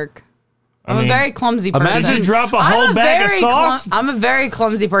at work. I'm mean, a very clumsy person. imagine Did you drop a whole bag of very sauce? I'm a very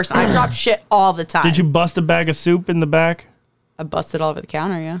clumsy person. I drop shit all the time. Did you bust a bag of soup in the back? I busted all over the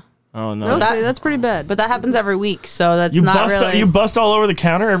counter, yeah. Oh no! Okay, that's pretty bad. But that happens every week, so that's You not bust really. you bust all over the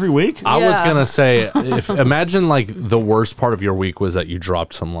counter every week. I was Yeah. gonna say, imagine like the worst part of your week was that you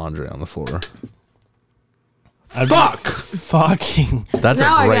dropped some laundry on the floor. Fuck! Fucking That's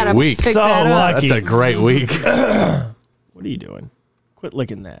Now a I great gotta week. pick so that up. lucky. That's a great week. What are you doing? Quit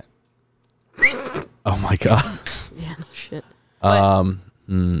licking that. Oh my god. Yeah, no shit. I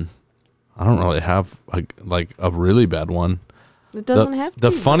don't really have like a really bad one. It doesn't have to the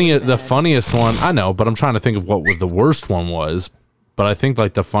be funniest really the bad. funniest one. I know, but I'm trying to think of what the worst one was. But I think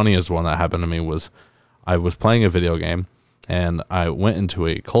like the funniest one that happened to me was I was playing a video game and I went into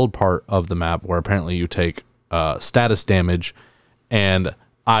a cold part of the map where apparently you take status damage, and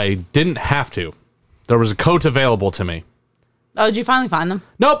I didn't have to. There was a coat available to me. Oh, did you finally find them?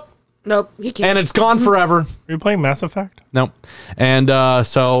 Nope. Nope, he can't. And it's gone forever. Are you playing Mass Effect? Nope. And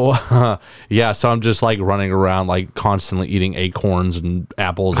so I'm just like running around, like constantly eating acorns and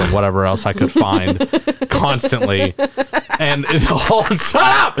apples and whatever else I could find constantly. And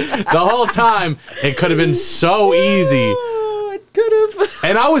the whole time, it could have been so easy. It could have.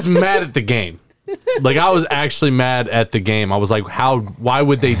 And I was mad at the game. Like, I was actually mad at the game. I was like, why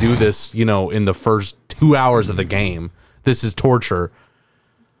would they do this, in the first 2 hours of the game? This is torture.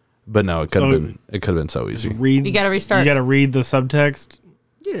 But no, it could have been so easy. You gotta restart. You gotta read the subtext.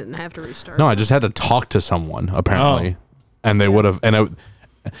 You didn't have to restart. No, I just had to talk to someone apparently, and they would have,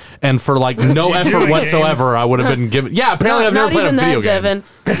 and for like no effort doing whatsoever, I would have been given. Yeah, apparently I've never not played a even video that, game.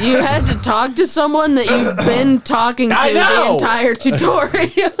 Devin. You had to talk to someone that you've been talking to I the know! entire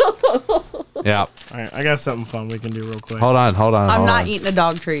tutorial. Yeah, All right, I got something fun we can do real quick. hold on. I'm not eating a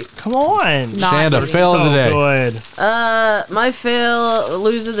dog treat. Come on. Not Shanda, eating. fail of the day. Good. My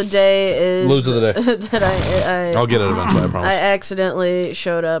lose of the day is Lose of the day. that I'll get it eventually. I I promise. accidentally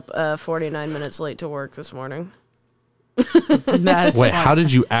showed up 49 minutes late to work this morning. That's Wait, fine. how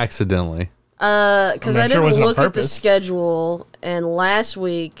did you accidentally? Because I'm I not sure it didn't wasn't on look at the purpose. schedule, and last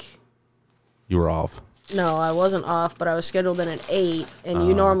week, You were off. no, I wasn't off, but I was scheduled in at 8, and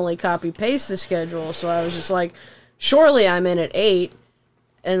you normally copy paste the schedule, so I was just like, surely I'm in at 8,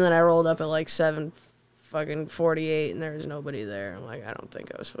 and then I rolled up at like 7:48, and there was nobody there. I'm like, I don't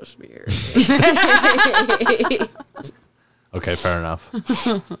think I was supposed to be here. Okay, fair enough.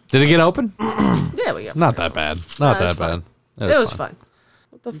 Did it get open? Yeah, we got. Not that bad. No, Not it was that bad. It was fine.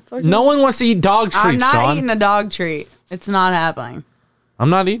 What the fuck? No one wants to eat dog treats, I'm not John. eating a dog treat. It's not happening. I'm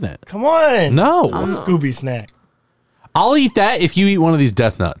not eating it. Come on. No. Scooby snack. I'll eat that if you eat one of these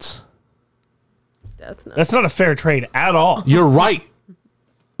death nuts. Death Note. That's not a fair trade at all. You're right.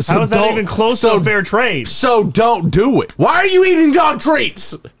 So How is that don't- even close so, to a fair trade? So don't do it. Why are you eating dog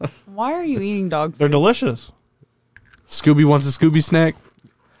treats? Why are you eating dog They're treat? delicious. Scooby wants a Scooby snack.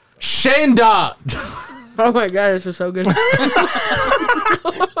 Shanda! Oh my god, this is so good.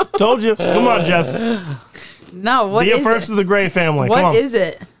 Told you. Come on, Jess. No, what Be a is first it? of the Gray family. Come What on. is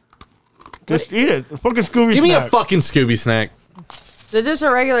it? Just eat it. Fucking Scooby Give me a snack. fucking Scooby snack. Is it just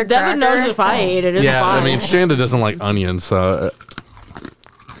a regular Devin cracker? knows if I ate it, it's Yeah, fine. I mean, Shanda doesn't like onions, so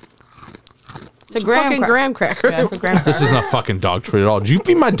It's a graham fucking cracker. graham cracker. Yeah, it's a graham this cracker. isn't a fucking dog treat at all. Did you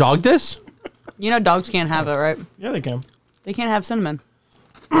feed my dog this? You know dogs can't have it, right? Yeah, they can. They can't have cinnamon.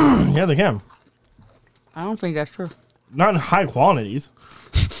 Yeah, they can. I don't think that's true. Not in high quantities.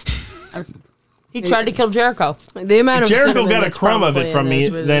 He tried to kill Jericho. The amount If of Jericho cinnamon got a that's crumb of probably it from in me,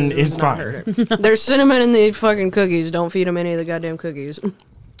 this then would it's not fine. hurt it. There's cinnamon in the fucking cookies. Don't feed them any of the goddamn cookies.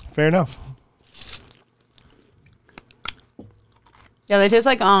 Fair enough. Yeah, they taste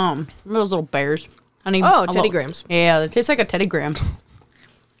like remember those little bears? Honey, Oh, a Teddy little- Grahams. Yeah, they taste like a Teddy Graham.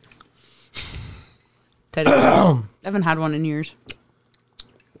 Teddy Graham. I haven't had one in years.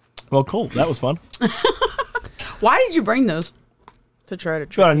 Well, cool. That was fun. Why did you bring those? To try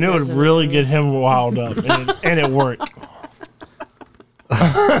to So I trick knew you it guys would into really it. get him riled up, and it worked.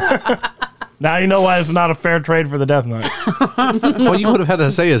 Now you know why it's not a fair trade for the Death Knight. What you would have had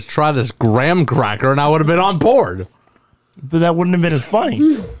to say is try this graham cracker, and I would have been on board. But that wouldn't have been as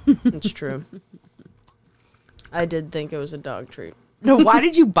funny. It's true. I did think it was a dog treat. No, why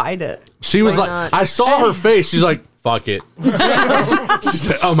did you bite it? She was Why like, not? I saw her face. She's like, fuck it. She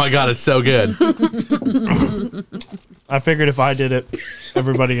said, oh my God, it's so good. I figured if I did it,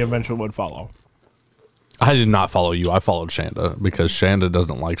 everybody eventually would follow. I did not follow you. I followed Shanda because Shanda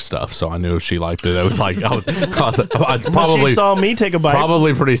doesn't like stuff. So I knew if she liked it, it was like, it's probably, She saw me take a bite.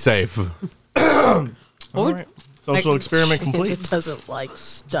 probably pretty safe. All right. Social experiment complete. It doesn't like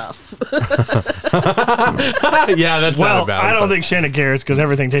stuff. Yeah, that's Well, not bad. I don't think Shanna cares because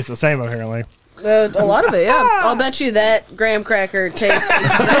everything tastes the same apparently. A lot of it, yeah. I'll bet you that graham cracker tastes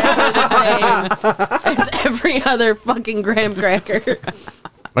exactly the same as every other fucking graham cracker.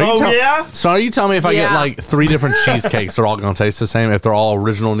 Yeah? So are you telling me if I get Yeah. like 3 different cheesecakes, they're all going to taste the same if they're all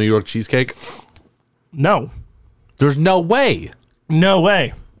original New York cheesecake? No. There's no way. No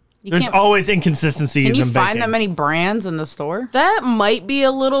way. There's can't- always inconsistencies Can you in find baking. that many brands in the store? That might be a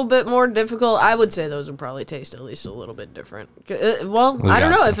little bit more difficult. I would say those would probably taste at least a little bit different. Well, I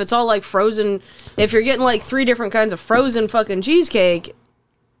don't know gotcha. if it's all like frozen. If you're getting like 3 different kinds of frozen fucking cheesecake,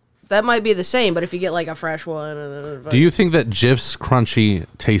 that might be the same, but if you get like a fresh one, Do you think that Jif's crunchy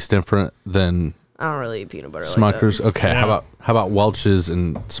tastes different than I don't really eat peanut butter. Smuckers? Like Okay, how about Welch's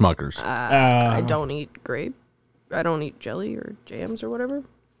and Smuckers? that. I don't eat grape. I don't eat jelly or jams or whatever.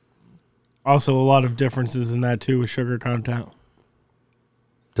 Also, a lot of differences in that too with sugar content.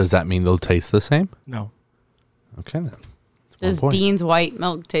 Does that mean they'll taste the same? No. Okay then. Does point. Dean's white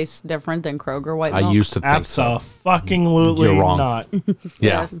milk taste different than Kroger white milk? I used to think so. Abso-fucking-lutely You're wrong. not.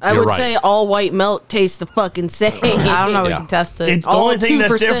 Yeah, I you're would right. say all white milk tastes the fucking same. I don't know. We Yeah. can test it. It's the all only thing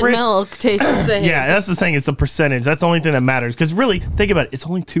that's 2% different. milk tastes the same. Yeah, that's the thing. It's the percentage. That's the only thing that matters. Because really, think about it. It's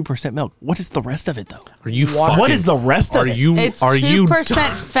only 2% milk. What is the rest of it, though? Are you What fucking, is the rest of Are it? you? It's are you? 2%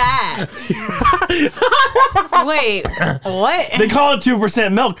 fat. Wait, what? They call it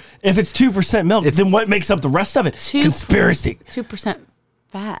 2% milk. If it's 2% milk, then what makes up the rest of it? Conspiracy. 2%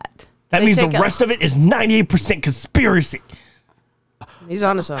 fat. That They means the take a- rest of it is 98% conspiracy. He's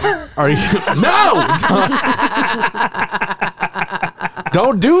onto something. Are you? No!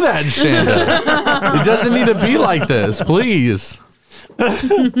 Don't do that, Shanda. It doesn't need to be like this, please.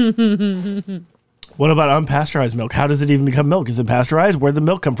 What about unpasteurized milk? How does it even become milk? Is it pasteurized? Where'd the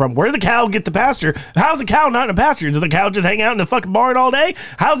milk come from? Where did the cow get the pasture? How's the cow not in a pasture? Does the cow just hang out in the fucking barn all day?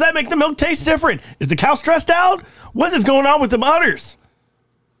 How does that make the milk taste different? Is the cow stressed out? What is going on with them udders?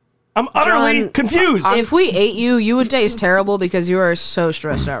 I'm utterly John, confused. If we ate you, you would taste terrible because you are so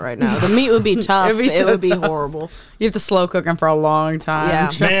stressed out right now. The meat would be tough. It'd be It so would be tough. horrible. You have to slow cook them for a long time.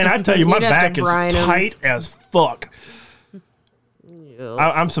 Yeah. Man, I tell you, my You'd have to back is brine 'em. tight as fuck.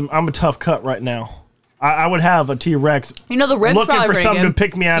 I'm a tough cut right now. I would have a T-Rex. You know the ribs Looking probably for pretty something good. to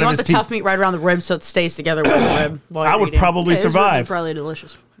pick me out you of want his the tough teeth. meat right around the rib so it stays together with the rib. While I you're would eating. probably His ribs are survive. probably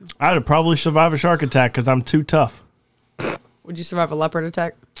delicious. I would probably survive a shark attack because I'm too tough. Would you survive a leopard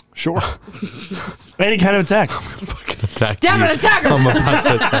attack? Sure. Any kind of attack. Attack Damn you. it, attack him! I'm about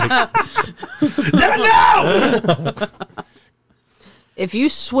to attack. Damn it, no! If you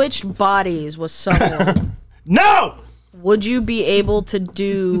switched bodies with someone, No! would you be able to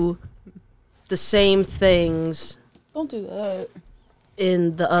do the same things Don't do that.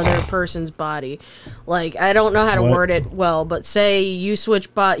 in the other person's body? Like, I don't know how to What? word it well, but say you switch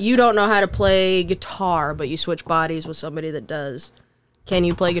you don't know how to play guitar, but you switch bodies with somebody that does. Can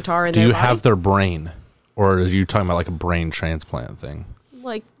you play guitar in Do their you body? have their brain, or are you talking about like a brain transplant thing?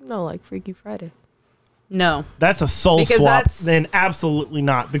 like Freaky Friday. No. That's a soul Because swap. that's- Then absolutely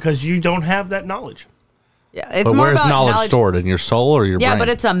not, because you don't have that knowledge. Yeah, it's But more where's about knowledge stored, in your soul or your Yeah, brain? but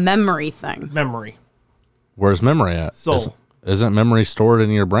it's a memory thing. Memory. Where's memory at? Soul. Isn't memory stored in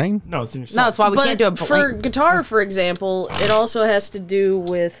your brain? No, it's in your soul. No, that's why we But can't do it. for guitar, for example, it also has to do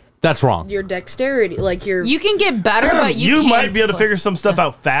with That's wrong. your dexterity, like your. You can get better, but you You can't might be able to play. figure some stuff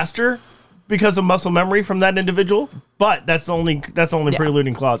out faster because of muscle memory from that individual, but that's the only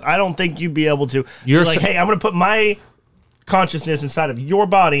preluding clause. I don't think you'd be able to. You're You're like, sa- hey, I'm going to put my consciousness inside of your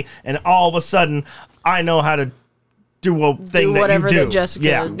body, and all of a sudden, I know how to do a thing do whatever that you do. that Jessica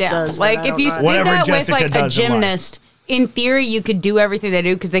yeah. Yeah, does. like that I if don't you know. did Whatever that with Jessica like a does in life. gymnast, in theory, you could do everything they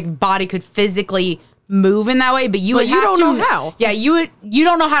do because their body could physically move in that way. But you But would you have don't to know how. Yeah, you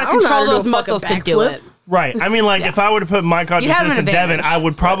don't know how to I don't know how control to do those a fucking muscles to do backflip. it. Right. I mean, like, if I were to put my have consciousness an in Devin, advantage. I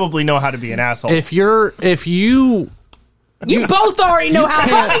would probably know how to be an asshole. If you You both already know how.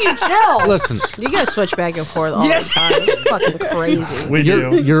 How do you chill? listen, You guys switch back and forth all Yes. the time. It's fucking crazy. we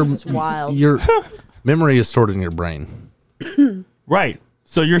do. your Wild. your memory is stored in your brain. Right.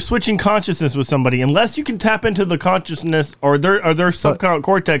 So you're switching consciousness with somebody, unless you can tap into the consciousness or their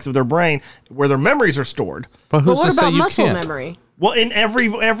subcortex of their brain where their memories are stored. But who's But what to say about you muscle can't? memory? Well, in every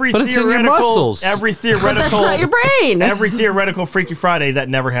But it's in your theoretical, muscles. every But that's theoretical, not your brain. every theoretical Freaky Friday, that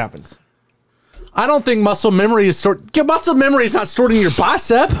never happens. I don't think muscle memory is stored. Yeah, muscle memory is not stored in your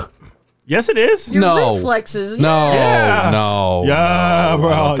bicep. Yes, it is. Your No. reflexes. No, Yeah. no, Yeah, no, bro.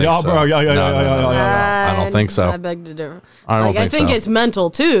 I don't think Yeah, so. bro. Yeah, yeah, No, yeah, no, yeah, no, yeah, no, yeah. no. I don't think so. I beg to differ. I don't I think think so. it's mental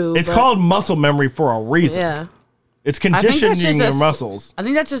too. It's but- called muscle memory for a reason. Yeah. It's I think that's conditioning just your muscles. I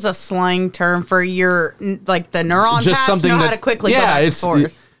think that's just a slang term for your like the neuron Just paths something know how that to quickly go back and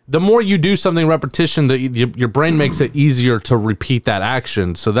forth. the more you do something repetition, your brain makes it easier to repeat that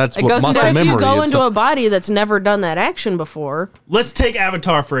action. So that's It what goes into- muscle But if memory you go is. into a body that's never done that action before, Let's take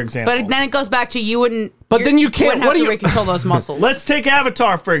Avatar, for example. But then it goes back to you wouldn't. But then you can't- wouldn't what have do to you- control those muscles. Let's take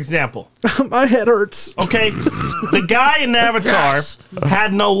Avatar, for example. My head hurts. Okay, the guy in Avatar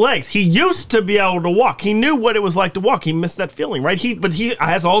had no legs. He used to be able to walk. He knew what it was like to walk. He missed that feeling, right? But he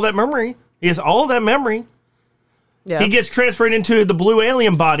has all that memory. He has all that memory. yeah. He gets transferred into the blue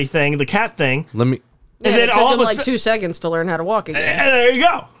alien body thing, the cat thing. Let me. Yeah, and then it took all him of a like sudden- 2 seconds to learn how to walk again. And there you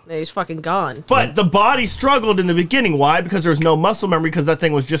go. He's fucking gone. But the body struggled in the beginning. Why? Because there was no muscle memory because that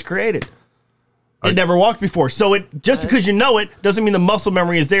thing was just created. It never walked before. So just because you know it doesn't mean the muscle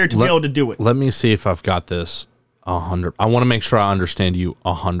memory is there to be able to do it. Let me see if I've got this 100. I want to make sure I understand you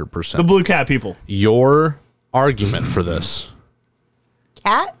 100%. The blue cat people. Your argument for this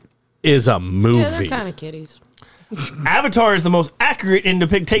Cat? is a Yeah, movie. they're kind of kitties. Avatar is the most accurate in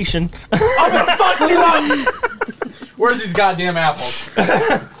depiction. Where's these goddamn apples?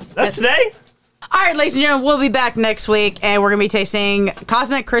 That's today? All right, ladies and gentlemen, we'll be back next week, and we're going to be tasting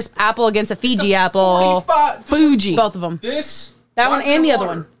Cosmic Crisp Apple against a Fiji Apple. Fuji. Both of them. This? That one and the other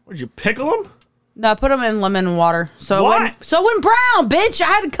one. Would you pickle them? No, I put them in lemon water. So Why? it went brown, bitch. I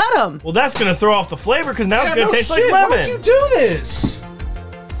had to cut them. Well, that's going to throw off the flavor because now it's going to taste like Why'd you lemon. do this?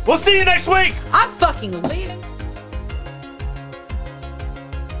 We'll see you next week. I'm fucking leaving.